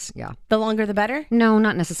what it is. Yeah. The longer, the better? No,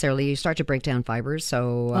 not necessarily. You start to break down fibers,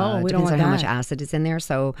 so it depends on how much acid is in there.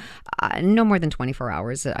 So no more than 24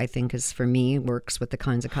 hours, I think, is for me, works with the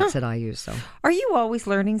kinds of cuts that I use. So, are you always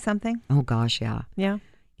learning something? Oh gosh, yeah. Yeah.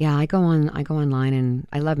 Yeah, I go online, and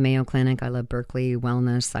I love Mayo Clinic. I love Berkeley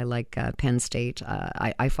Wellness. I like Penn State.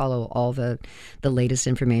 I follow all the latest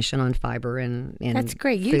information on fiber and that's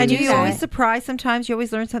great. And you're always surprised. Sometimes you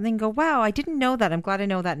always learn something and go, wow, I didn't know that. I'm glad I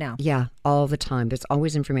know that now. Yeah, all the time. There's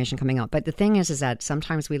always information coming out. But the thing is that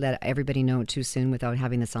sometimes we let everybody know it too soon without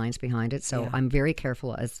having the science behind it. So I'm very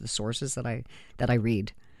careful as the sources that I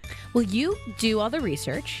read. Well, you do all the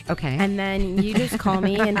research. Okay. And then you just call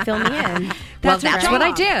me and fill me in. That's what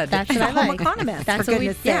I did. That's what I like. Home economist. That's what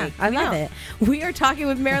we say. I love it. We are talking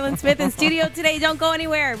with Marilyn Smith in studio today. Don't go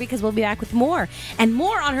anywhere, because we'll be back with more and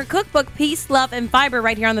more on her cookbook, Peace, Love, and Fibre,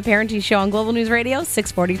 right here on The Parenting Show on Global News Radio,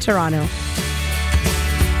 640 Toronto.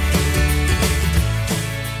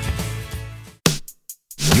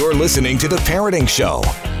 You're listening to The Parenting Show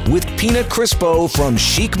with Pina Crispo from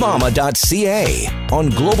chicmama.ca on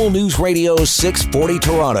Global News Radio 640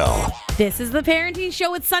 Toronto. This is The Parenting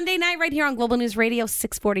Show. It's Sunday night right here on Global News Radio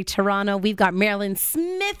 640 Toronto. We've got Marilyn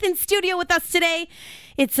Smith in studio with us today.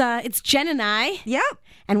 It's Jen and I. Yep.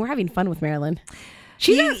 And we're having fun with Marilyn.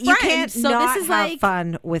 She's our friend, you can't so not this is have like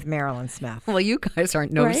fun with Marilyn Smith. Well, you guys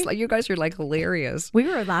aren't noticed. Right? You guys are like hilarious. We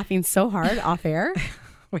were laughing so hard off air.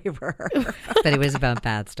 We were. But it was about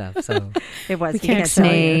bad stuff, so it was. We can't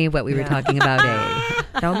say what we were talking about.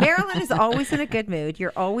 No, Marilyn is always in a good mood.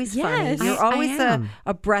 You're always funny. You're always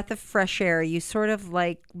a breath of fresh air. You sort of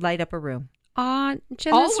like light up a room. Jen,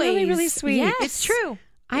 that's really, really sweet. Yes. It's true.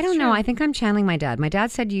 I don't know. I think I'm channeling my dad. My dad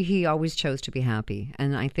said he always chose to be happy.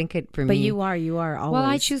 And I think it for me. But you are always. Well,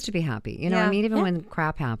 I choose to be happy. You know what I mean? Even when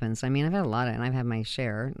crap happens. I mean, I've had a lot of, and I've had my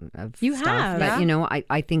share of you stuff. have. But, you know,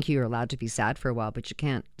 I think you're allowed to be sad for a while, but you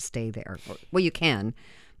can't stay there. Well, you can,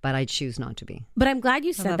 but I choose not to be. But I'm glad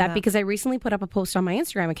you said that because I recently put up a post on my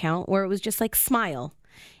Instagram account where it was just like, smile.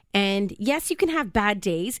 And yes, you can have bad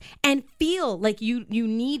days and feel like you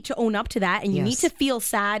need to own up to that, and you need to feel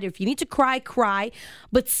sad. If you need to cry,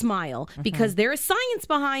 but smile because there is science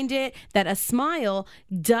behind it that a smile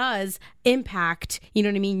does impact, you know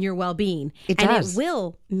what I mean, your well-being. It does. And it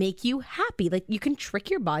will make you happy. Like you can trick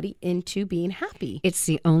your body into being happy. It's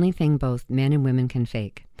the only thing both men and women can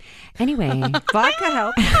fake. Anyway, vodka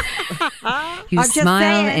helps. You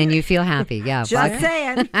smile and you feel happy. Yeah, just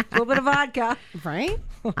saying. A little bit of vodka, right?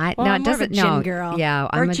 No, I'm it more of a doesn't. gin girl. Yeah,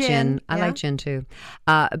 I'm a gin. I Yeah. like gin too.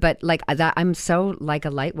 But like that, I'm so like a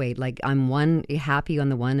lightweight. Like I'm one happy on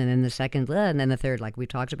the one, and then the second, and then the third. Like we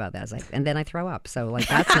talked about that. It's like, and then I throw up. So like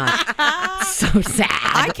that's not so sad.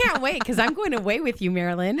 I can't wait because I'm going away with you,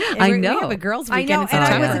 Marilyn. I know. We have a girls' I weekend know, in and I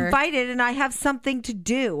September. was invited, and I have something to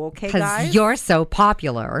do. Okay, Because guys. you're so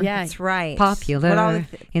popular. Yeah. That's right. Popular. What all the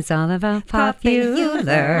It's all about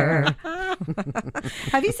popular.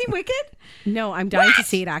 Have you seen Wicked? No, I'm dying to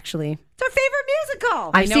see it actually. It's our favorite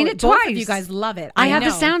musical. I've I know seen it both twice. of you guys love it. I have the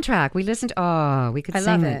know. soundtrack. We listened. Oh, we could I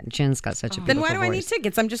sing love it. it. Jen's got such a beautiful Then why do I need voice.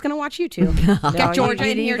 tickets? I'm just going to watch you two. No, Get Georgia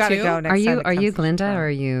in you here gotta too. go next Are time you it are you comes to Glinda show. or are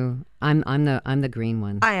you? I'm the green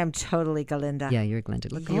one. I am totally Galinda. Yeah, you're Glinda.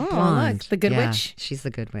 Look, you're Oh, blonde. look, the good Yeah, witch. She's the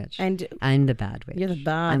good witch. And I'm the bad witch. you're the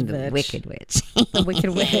bad I'm the witch. wicked witch. The wicked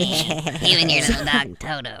witch. You and your little dog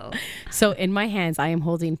Toto. So in my hands, I am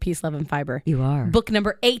holding Peace, Love, and Fibre. You are. Book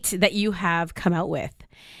number 8 that you have come out with.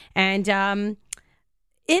 And in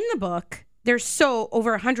the book, there's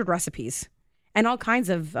over 100 recipes and all kinds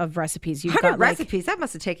of recipes. You've 100 got recipes. That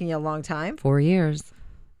must have taken you a long time. 4 years.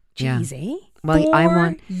 Geez, eh? Well, I 4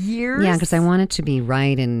 want. years? Yeah, because I want it to be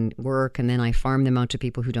right and work, and then I farm them out to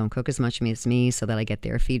people who don't cook as much as me, so that I get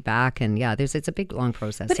their feedback. And yeah, it's a big long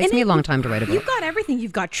process. It takes me a long time to write a book. You've got everything.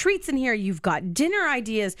 You've got treats in here. You've got dinner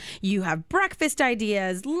ideas. You have breakfast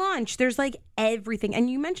ideas, lunch. There's like everything. And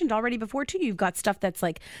you mentioned already before too. You've got stuff that's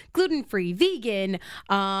like gluten-free, vegan,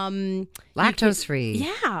 Lactose-free.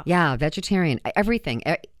 Yeah, vegetarian. Everything.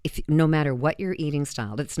 If no matter what your eating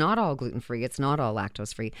style, it's not all gluten-free. It's not all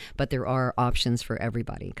lactose-free, but there are options for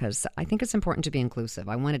everybody. Because I think it's important to be inclusive.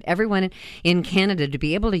 I wanted everyone in Canada to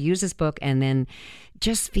be able to use this book and then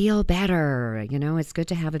just feel better. You know, it's good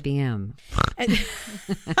to have a BM. How's the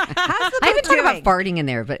I book even talk about doing? farting in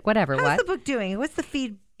there, but whatever. How's what? the book doing? What's the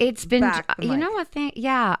feedback? It's been, you like?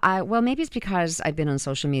 know, well, maybe it's because I've been on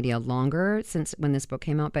social media longer since when this book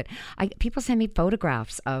came out, but people send me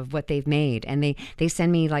photographs of what they've made, and they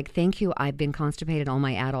send me like, thank you, I've been constipated all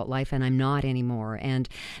my adult life and I'm not anymore, and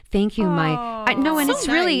thank you, and so it's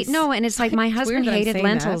really, nice. and it's like my It's husband weird that I'm hated saying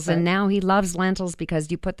lentils that, and but- now he loves lentils because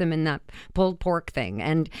you put them in that pulled pork thing,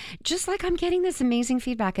 and just like I'm getting this amazing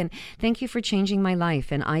feedback, and thank you for changing my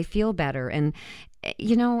life, and I feel better, and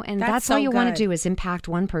you know, and that's all so you want to good. do is impact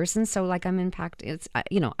one person. So like I'm impact. It's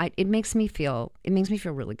it makes me feel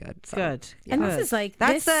really good. So. Good. And Good. this is like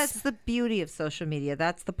that's the beauty of social media.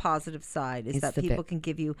 That's the positive side is It's that the people bit. can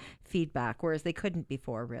give you feedback, whereas they couldn't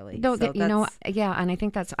before, really. No, So yeah, and I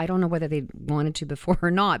think I don't know whether they wanted to before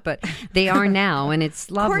or not, but they are now, and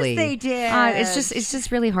it's lovely. Of course they did. It's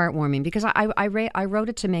just really heartwarming because I wrote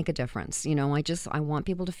it to make a difference. You know, I want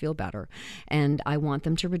people to feel better, and I want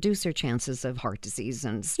them to reduce their chances of heart disease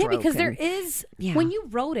and stroke. Yeah, because there and- is, Yeah. when you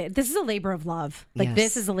wrote it, this is a labor of love. Like, Yes.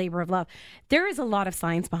 this is a labor of love. There is a lot of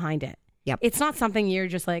science behind it. Yep. It's not something you're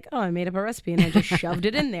just like, oh, I made up a recipe and I just shoved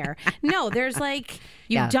it in there. No, there's like,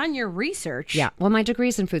 you've Yeah. done your research. Yeah, well, my degree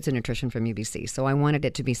is in foods and nutrition from UBC, so I wanted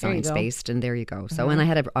it to be There you go. science-based, and there you go. So, and I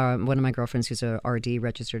had one of my girlfriends who's a RD,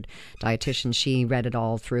 registered dietitian. She read it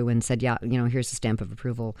all through and said, yeah, here's a stamp of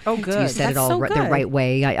approval. Oh, good. You said That's it all so the good. right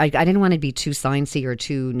way. I didn't want to be too sciencey or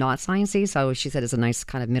too not sciencey, so she said it's a nice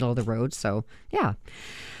kind of middle of the road. So, yeah.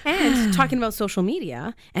 And talking about social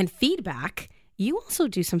media and feedback, you also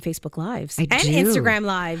do some Facebook Lives I and do. Instagram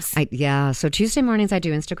Lives. So Tuesday mornings I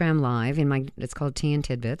do Instagram Live it's called Tea and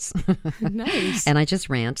Tidbits. Nice. And I just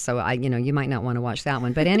rant, so you might not want to watch that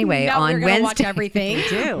one. But anyway, No, on we're gonna watch Wednesday,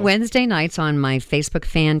 everything. Wednesday nights on my Facebook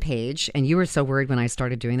fan page, and you were so worried when I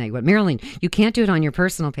started doing that. You went, Marilyn, you can't do it on your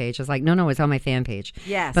personal page. I was like, no, it's on my fan page.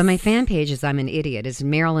 Yes. But my fan page is I'm an idiot. It's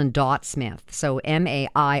Marilyn.Smith. So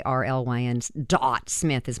MAIRLYN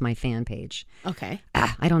 .Smith is my fan page. Okay.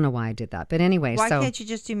 I don't know why I did that. But anyway, anyway, Why can't you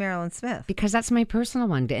just do Marilyn Smith? Because that's my personal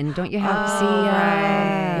one. And don't you have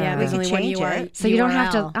Yeah, we there's can only one change URL. it. So you don't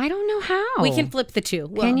have to. I don't know how. We can flip the two.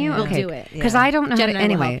 Can you? We'll Okay. do it. Because I don't know Jen how to.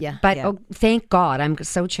 and I will Anyway, help you. but Yeah. thank God I'm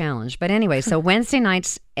so challenged. But anyway, so Wednesday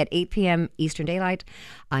nights at 8 p.m. Eastern Daylight,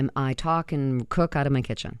 I talk and cook out of my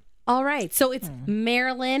kitchen. All right. So it's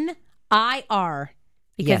Marilyn IR.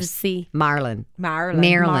 Because Yes. it's the Marilyn. Marilyn.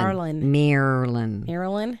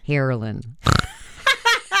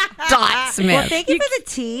 Smith. Well, thank you for the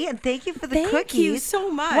tea and thank you for the cookies. Thank you so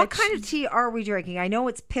much. What kind of tea are we drinking? I know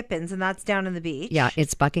it's Pippin's, and that's down in the beach. Yeah,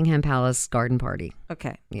 it's Buckingham Palace Garden Party.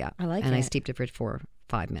 Okay. Yeah, I like and I it. steeped it for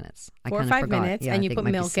 5 minutes. 4 or I 5 forgot. minutes, Yeah, and I you think put it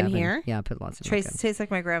might be milk in 7. here? Yeah, I put lots of milk in. Tastes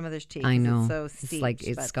like my grandmother's tea. I know. It's so steeped.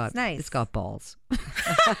 It's but got nice. it's got balls.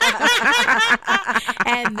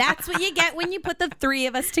 And that's what you get when you put the three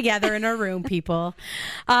of us together in a room, people.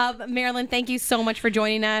 Marilyn, thank you so much for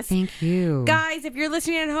joining us. Thank you. Guys, if you're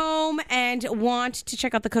listening at home and want to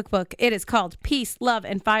check out the cookbook, it is called Peace, Love,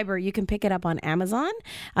 and Fibre. You can pick it up on Amazon.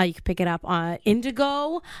 You can pick it up on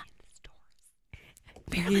Indigo.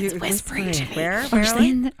 Marilyn's whispering to me. Where,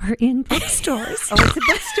 Marilyn? Or in bookstores. Oh, it's in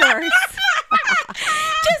bookstores.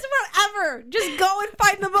 Just wherever. Just go and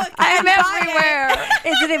find the book. I am and buy everywhere.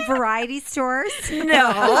 Is it in variety stores?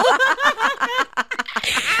 No.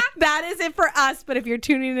 That is it for us. But if you're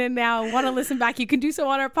tuning in now and want to listen back, you can do so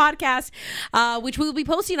on our podcast, which we will be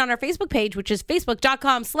posting on our Facebook page, which is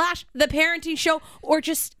facebook.com/The Parenting Show, or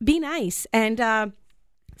just be nice and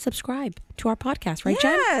subscribe to our podcast, right,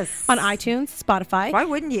 Jen? Yes. On iTunes, Spotify. Why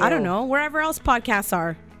wouldn't you? I don't know. Wherever else podcasts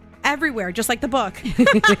are. Everywhere, just like the book.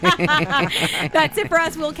 That's it for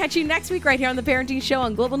us. We'll catch you next week right here on The Parenting Show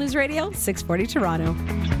on Global News Radio, 640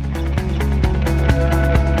 Toronto.